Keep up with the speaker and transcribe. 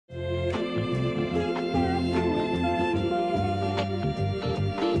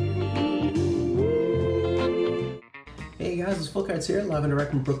Full Cards here, live and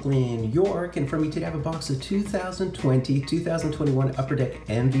direct from Brooklyn, New York. And for me today I have a box of 2020-2021 Upper Deck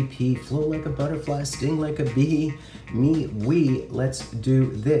MVP. Flow like a butterfly, sting like a bee. Let's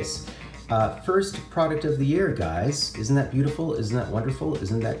do this. First product of the year, guys. Isn't that beautiful? Isn't that wonderful?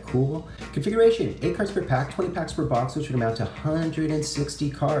 Isn't that cool? Configuration, 8 cards per pack, 20 packs per box, which would amount to 160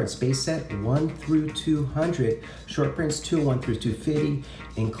 cards. Base set 1 through 200. Short prints 201 through 250,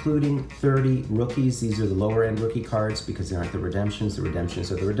 including 30 rookies. These are the lower end rookie cards because they aren't the redemptions. The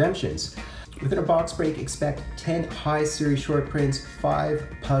redemptions are the redemptions. Within a box break, expect 10 high series short prints, 5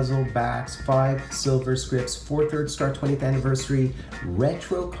 puzzle backs, 5 silver scripts, 4 third star 20th anniversary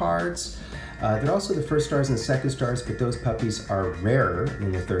retro cards. They're also the first stars and second stars, but those puppies are rarer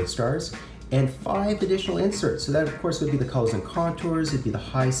than the third stars. And 5 additional inserts. So that of course would be the colors and contours, it'd be the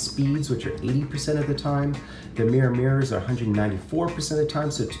high speeds, which are 80% of the time. The mirrors are 194% of the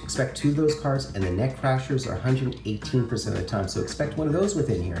time, so expect 2 of those cards, and the neck crashers are 118% of the time, so expect 1 of those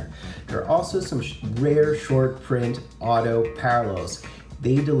within here. There are also some rare short print auto parallels.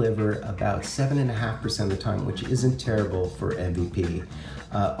 They deliver about 7.5% of the time, which isn't terrible for MVP.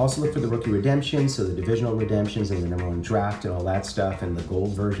 Also look for the rookie redemptions, so the divisional redemptions and the #1 draft and all that stuff, and the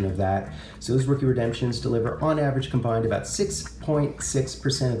gold version of that. So those rookie redemptions deliver on average combined about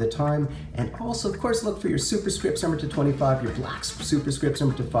 6.6% of the time. And also, of course, look for your superscripts number to 25, your black superscripts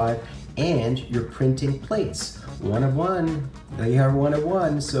number to 5, and your printing plates. 1 of 1, they are 1 of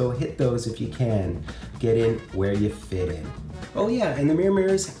 1, so hit those if you can. Get in where you fit in. Oh yeah, and the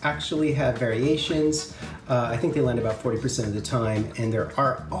mirrors actually have variations. I think they land about 40% of the time, and there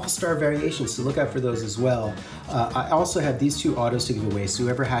are all-star variations, so look out for those as well. I also have these 2 autos to give away, so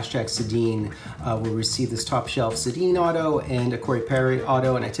whoever hashtag Sedin will receive this top shelf Sedin auto and a Corey Perry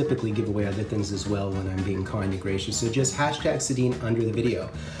auto, and I typically give away other things as well when I'm being kind and gracious, so just hashtag Sedin under the video.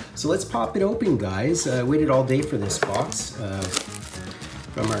 So let's pop it open, guys. I waited all day for this box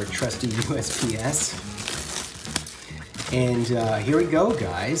from our trusty USPS. And here we go,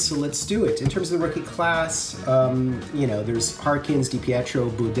 guys. So let's do it. In terms of the rookie class, you know, there's Harkins,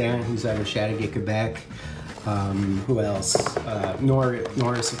 DiPietro, Boudin, who's out of Chateauguay, Quebec. Who else?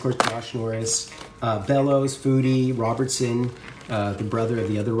 Norris, of course, Josh Norris. Bellows, Foodie, Robertson, the brother of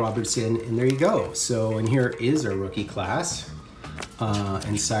the other Robertson. And there you go. So, and here is our rookie class.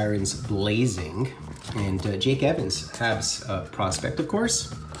 And Sirens blazing. And Jake Evans, Habs prospect, of course.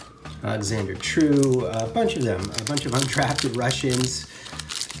 Alexander True, a bunch of them, a bunch of undrafted Russians,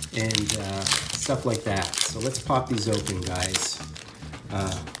 and stuff like that. So let's pop these open, guys.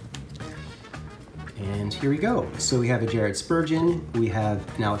 And here we go. So we have a Jared Spurgeon, we have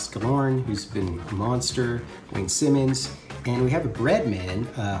an Alex Killorn, who's been a monster, Wayne Simmons, and we have a Breadman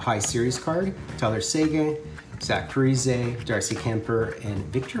high series card, Tyler Seguin, Zach Parise, Darcy Kemper, and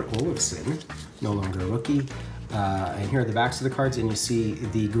Victor Olofsson, no longer a rookie. And here are the backs of the cards, and you see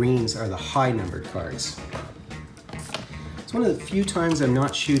the greens are the high numbered cards. It's one of the few times I'm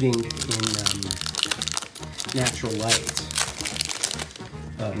not shooting in natural light.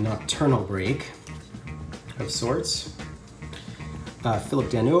 Nocturnal break of sorts. Philip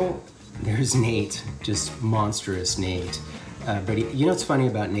Deneau, there's Nate, just monstrous Nate. But you know what's funny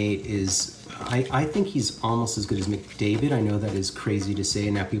about Nate is I think he's almost as good as McDavid. I know that is crazy to say,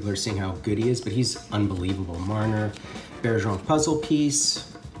 and now people are saying how good he is, but he's unbelievable. Marner, Bergeron puzzle piece.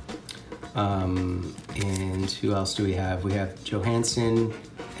 And who else do we have? We have Johansson,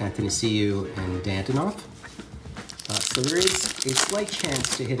 Anthony Siu, and Dantonov. So there is a slight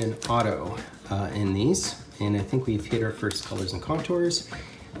chance to hit an auto in these, and I think we've hit our first colors and contours.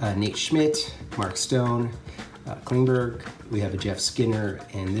 Nate Schmidt, Mark Stone, Klingberg, we have a Jeff Skinner,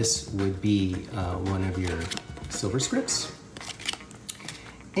 and this would be one of your silver scripts.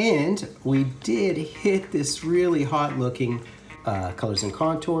 And we did hit this really hot looking colors and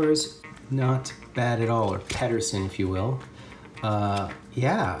contours, not bad at all, or Pedersen if you will.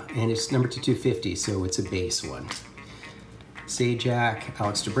 Yeah, and it's number 250, so it's a base one. Sajak,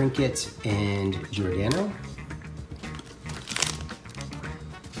 Alex DeBrincat, and Giordano.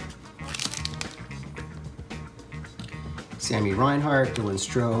 Sammy Reinhart, Dylan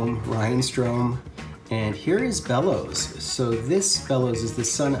Strome, Ryan Strome, and here is Bellows. So this Bellows is the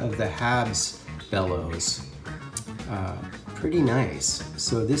son of the Habs Bellows. Pretty nice.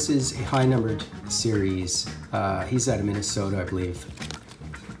 So this is a high numbered series. He's out of Minnesota, I believe.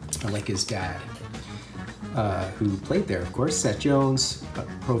 I like his dad, who played there, of course. Seth Jones,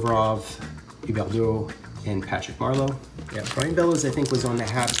 Provorov, Huberdeau, and Patrick Marleau. Yeah, Brian Bellows, I think, was on the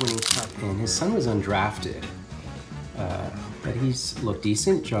Habs winning cup, and his son was undrafted. But he's looked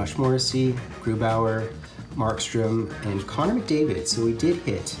decent. Josh Morrissey, Grubauer, Markstrom, and Connor McDavid. So we did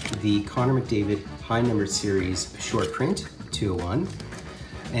hit the Connor McDavid high numbered series short print, 201.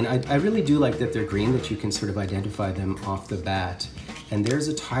 And I really do like that they're green, that you can sort of identify them off the bat. And there's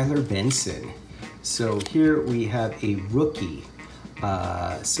a Tyler Benson. So here we have a rookie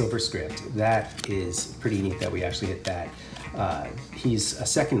silver script. That is pretty neat that we actually hit that. He's a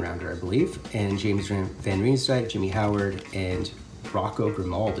second rounder, I believe. And James Van Riemsdyk, Jimmy Howard, and Rocco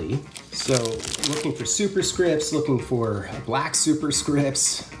Grimaldi. So looking for superscripts, looking for black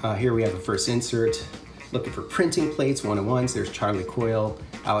superscripts. Here we have a first insert. Looking for printing plates, 101s. There's Charlie Coyle,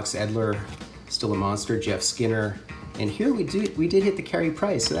 Alex Edler, still a monster, Jeff Skinner. And here we did hit the Carey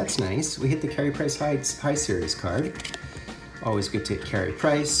Price, so that's nice. We hit the Carey Price High Series card. Always good to hit Carey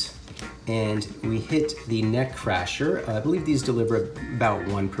Price. And we hit the Neck Crasher. I believe these deliver about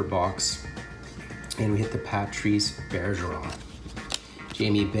 1 per box. And we hit the Patrice Bergeron.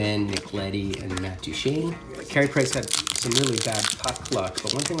 Jamie Benn, Nick Leddy, and Matt Duchene. Carey Price had some really bad puck luck,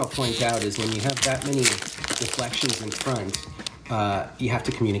 but one thing I'll point out is when you have that many deflections in front, you have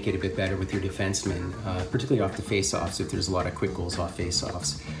to communicate a bit better with your defensemen, particularly off the face-offs if there's a lot of quick goals off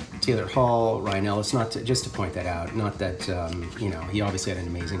face-offs. Taylor Hall, Ryan Ellis, just to point that out, not that, you know, he obviously had an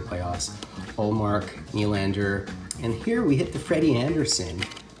amazing playoffs. Olmark, Nylander, and here we hit the Freddie Anderson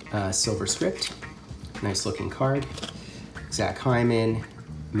silver script. Nice looking card. Zach Hyman,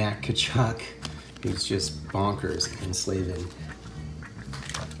 Matt Tkachuk, who's just bonkers, and Slavin.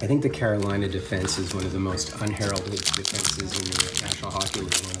 I think the Carolina defense is one of the most unheralded defenses in the National Hockey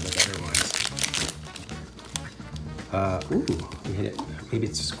League, one of the better ones. Ooh, we hit it. Maybe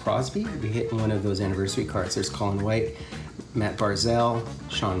it's just Crosby. We hit one of those anniversary cards. There's Colin White, Matt Barzell,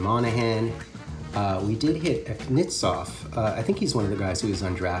 Sean Monahan. We did hit a Knitsov. I think he's one of the guys who was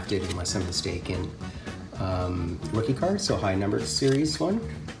undrafted, unless I'm mistaken. Rookie card, so high numbered series one.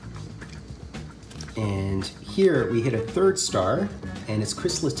 And here we hit a third star, and it's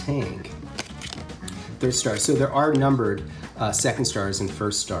Chris Letang. Third star. So there are numbered second stars and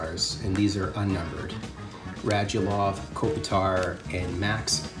first stars, and these are unnumbered. Radulov, Kopitar, and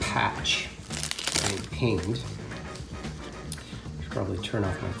Max Patch. And pinged. Should probably turn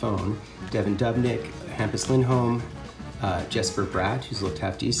off my phone. Devin Dubnyk, Hampus Lindholm, Jesper Bratt, who's looked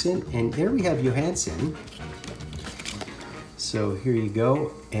half decent, and there we have Johansson. So here you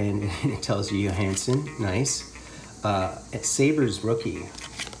go, and it tells you Johansson, nice. Sabres rookie,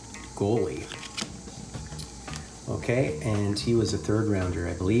 goalie. Okay, and he was a third rounder,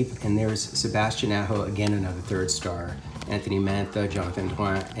 I believe. And there's Sebastian Aho, again another third star. Anthony Mantha, Jonathan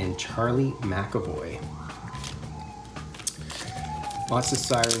Drouin, and Charlie McAvoy. Lots of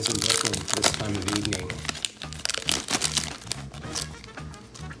sirens in Brooklyn this time of evening.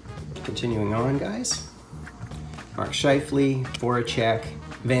 Continuing on, guys. Mark Scheifele, Voracek,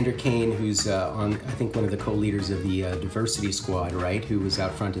 Vander Kane, who's I think one of the co-leaders of the diversity squad, right? Who was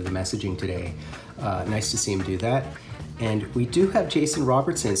out front of the messaging today. Nice to see him do that. And we do have Jason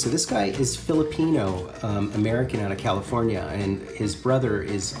Robertson. So this guy is Filipino American out of California, and his brother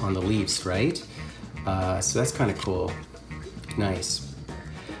is on the Leafs, right? So that's kind of cool. Nice.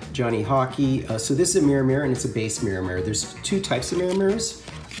 Johnny Hockey. So this is a mirror, and it's a base mirror. There's 2 types of mirrors.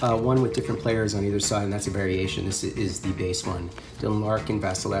 One with different players on either side, and that's a variation. This is the base one. Dylan Larkin,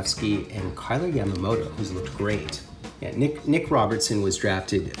 Vasilevsky, and Kyler Yamamoto, who's looked great. Yeah, Nick Robertson was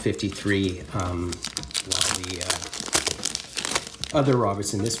drafted 53, while the other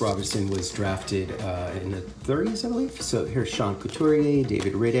Robertson, this Robertson, was drafted in the 30s, I believe. So here's Sean Couturier,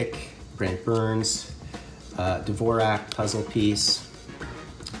 David Riddick, Brent Burns, Dvorak, Puzzle Piece,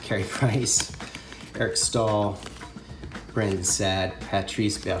 Carey Price, Eric Stahl, Brandon Saad,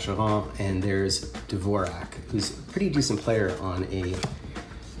 Patrice Bergeron, and there's Dvorak, who's a pretty decent player on a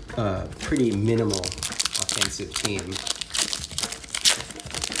pretty minimal offensive team.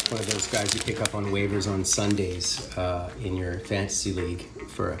 One of those guys you pick up on waivers on Sundays in your fantasy league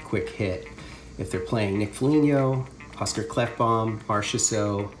for a quick hit. If they're playing Nick Foligno, Oscar Klefbom,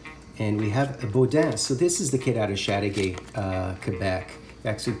 Marchessault, and we have a Baudin. So this is the kid out of Chateauguay, Quebec.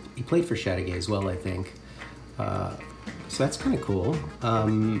 Actually, he played for Chateauguay as well, I think. So that's kind of cool.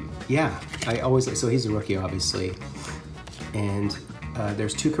 Yeah, so he's a rookie, obviously. And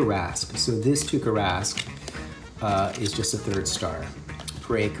there's Tuukka Rask. So this Tuukka Rask is just a third star.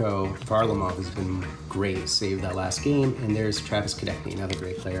 Parayko, Varlamov has been great, saved that last game. And there's Travis Konecny, another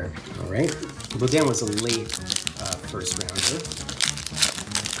great player. All right. Baudin was a late first rounder.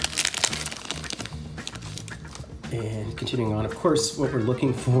 And continuing on, of course, what we're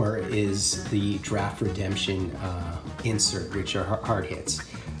looking for is the draft redemption insert, which are hard hits.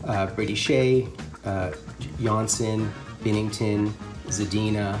 Brady Shea, Janssen, Binnington,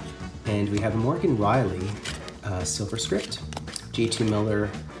 Zadina, and we have Morgan Riley, silver script, J2 Miller,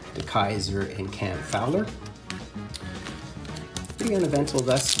 DeKaiser, and Cam Fowler. Pretty uneventful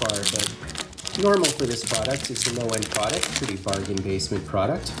thus far, but normal for this product. It's a low-end product, pretty bargain basement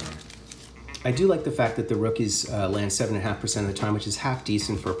product. I do like the fact that the rookies land 7.5% of the time, which is half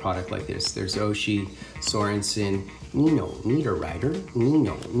decent for a product like this. There's Oshie, Sorensen, Nino,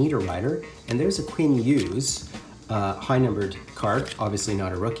 Niederreiter, and there's a Quinn Hughes, high-numbered card, obviously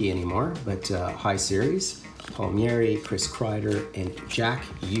not a rookie anymore, but high series. Palmieri, Chris Kreider, and Jack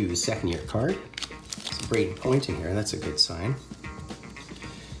Hughes, second-year card. Some Braden Point in here, that's a good sign.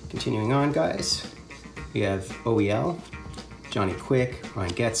 Continuing on, guys, we have OEL, Johnny Quick,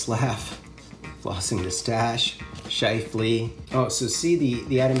 Ryan Getzlaff, Flossing the Stash, Scheifele. Oh, so see,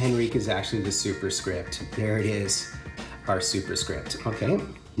 the Adam Henrique is actually the superscript. There it is, our superscript. Okay,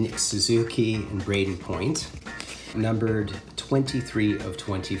 Nick Suzuki and Braden Point, numbered 23 of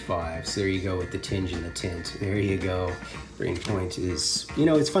 25. So there you go with the tinge and the tint. There you go. Braden Point is, you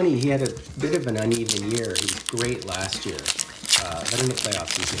know, it's funny, he had a bit of an uneven year. He was great last year, but in the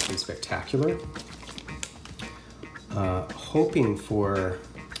playoffs he's just been spectacular. Hoping for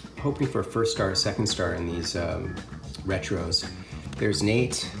a first star, second star in these retros. There's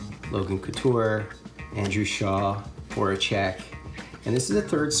Nate, Logan Couture, Andrew Shaw, Voracek, and this is a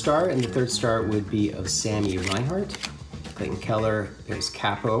third star, and the third star would be of Sammy Reinhart, Clayton Keller, there's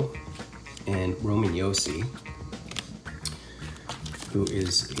Capo, and Roman Yossi, who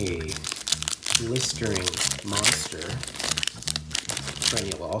is a blistering monster,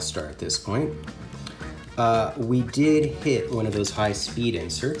 perennial all-star at this point. We did hit one of those high speed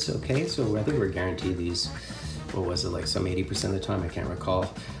inserts, okay, so I think we're guaranteed these, what was it, like some 80% of the time, I can't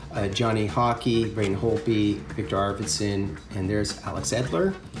recall. Johnny Hockey, Braden Holtby, Victor Arvidsson, and there's Alex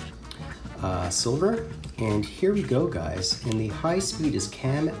Edler, silver. And here we go, guys, and the high speed is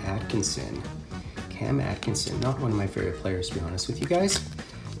Cam Atkinson. Cam Atkinson, not one of my favorite players, to be honest with you guys.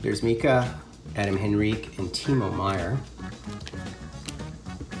 There's Mika, Adam Henrique, and Timo Meier.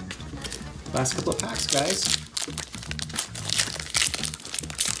 Last couple of packs, guys.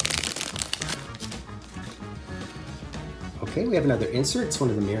 Okay, we have another insert. It's one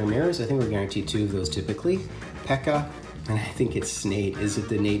of the mirrors. I think we're guaranteed two of those typically. Pekka, and I think it's Nate. Is it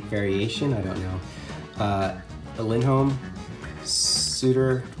the Nate variation? I don't know. Lindholm,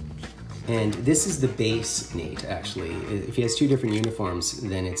 Suter, and this is the base Nate, actually. If he has two different uniforms,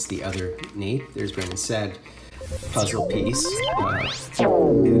 then it's the other Nate. There's Brandon Saad. Puzzle piece.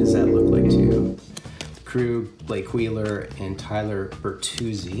 Who does that look like too? Krug, Blake Wheeler, and Tyler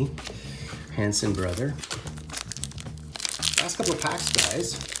Bertuzzi, Hanson brother. Last couple of packs,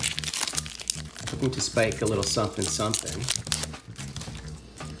 guys. Looking to spike a little something.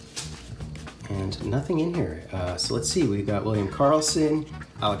 And nothing in here. So let's see, we've got William Karlsson,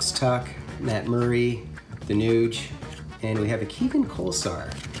 Alex Tuck, Matt Murray, the Nuge, and we have a Kevin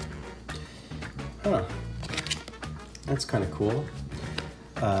Kolsar. Huh. That's kind of cool.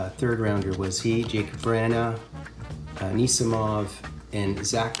 Third rounder was he, Jacob Brana, Nisimov, and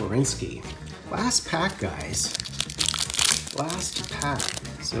Zach Werenski. Last pack, guys. Last pack.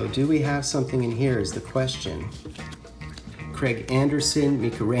 So do we have something in here is the question. Craig Anderson,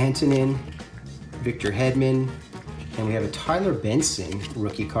 Mika Rantanen, Victor Hedman, and we have a Tyler Benson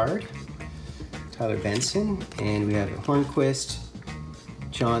rookie card. Tyler Benson, and we have Hornquist,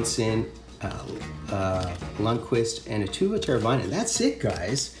 Johnson, Lundqvist, and a Tuva Teravainen. That's it,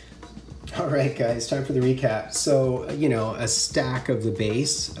 guys. All right, guys, time for the recap. So, you know, a stack of the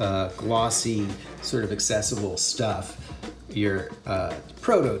base, glossy, sort of accessible stuff. Your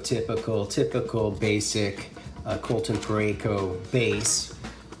prototypical, typical, basic Colton Parayko base.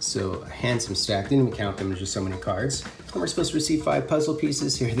 So, a handsome stack. Didn't even count them, there's just so many cards. And we're supposed to receive 5 puzzle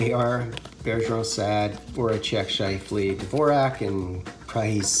pieces. Here they are. Bergeron, Saad, Voracek, Scheifele, Dvorak, and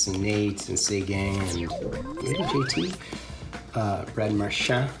Price, and Nate, and Seguin, and maybe JT, Brad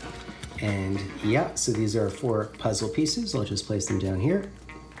Marchand. And yeah, so these are 4 puzzle pieces. I'll just place them down here.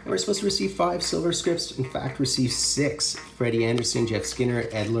 And we're supposed to receive 5 silver scripts. In fact, receive 6. Freddie Anderson, Jeff Skinner,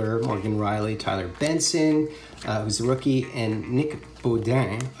 Edler, Morgan Riley, Tyler Benson, who's a rookie, and Nick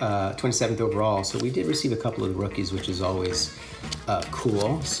Baudin, 27th overall. So we did receive a couple of the rookies, which is always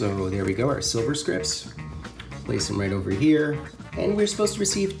cool. So there we go, our silver scripts. Place them right over here. And we're supposed to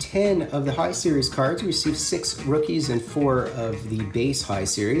receive 10 of the high series cards. We received 6 rookies and 4 of the base high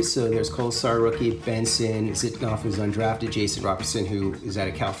series. So there's Kolsar rookie, Benson, Zitnoff, who's undrafted, Jason Robertson, who is out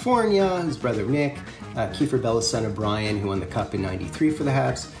of California, who's brother of Nick, Kiefer Bella's son of Brian, who won the Cup in '93 for the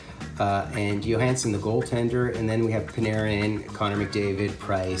Habs, and Johansson, the goaltender. And then we have Panarin, Connor McDavid,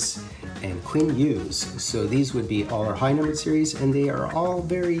 Price, and Quinn Hughes. So these would be all our high numbered series, and they are all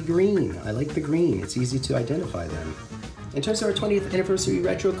very green. I like the green. It's easy to identify them. In terms of our 20th anniversary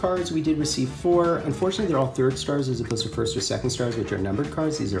retro cards, we did receive 4. Unfortunately, they're all 3rd stars as opposed to 1st or 2nd stars, which are numbered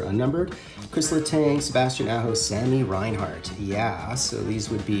cards. These are unnumbered. Chris Letang, Sebastian Aho, Sammy Reinhart. Yeah, so these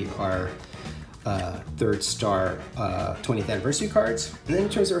would be our 3rd star 20th anniversary cards. And then in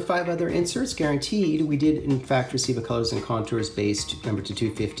terms of our 5 other inserts, guaranteed, we did in fact receive a Colors and Contours based number to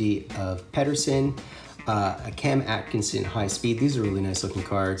 250 of Pedersen, a Cam Atkinson High Speed. These are really nice looking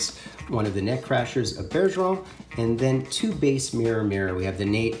cards. One of the Net Crashers of Bergeron, and then 2 base Mirror. We have the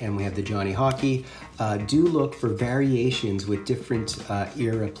Nate and we have the Johnny Hockey. Do look for variations with different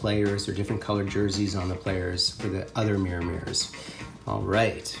era players or different colored jerseys on the players for the other Mirrors. All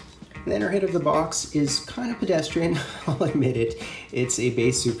right. And then our hit of the box is kind of pedestrian, I'll admit it. It's a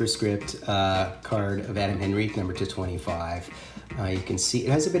base superscript card of Adam Henrique, number to 25. You can see it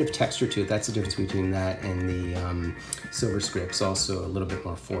has a bit of texture to it. That's the difference between that and the silver scripts, also a little bit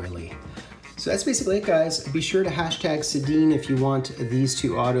more foily. So that's basically it, guys. Be sure to hashtag Sedin if you want these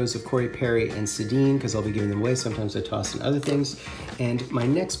 2 autos of Corey Perry and Sedin, because I'll be giving them away. Sometimes I toss in other things. And my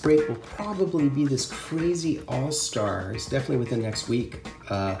next break will probably be this crazy All-Stars, definitely within the next week,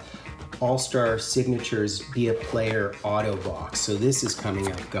 All-Star Signatures Be a Player auto box. So this is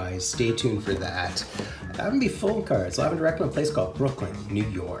coming up, guys. Stay tuned for that. That would be full cards. I'll have it direct on a place called Brooklyn, New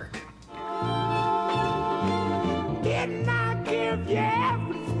York.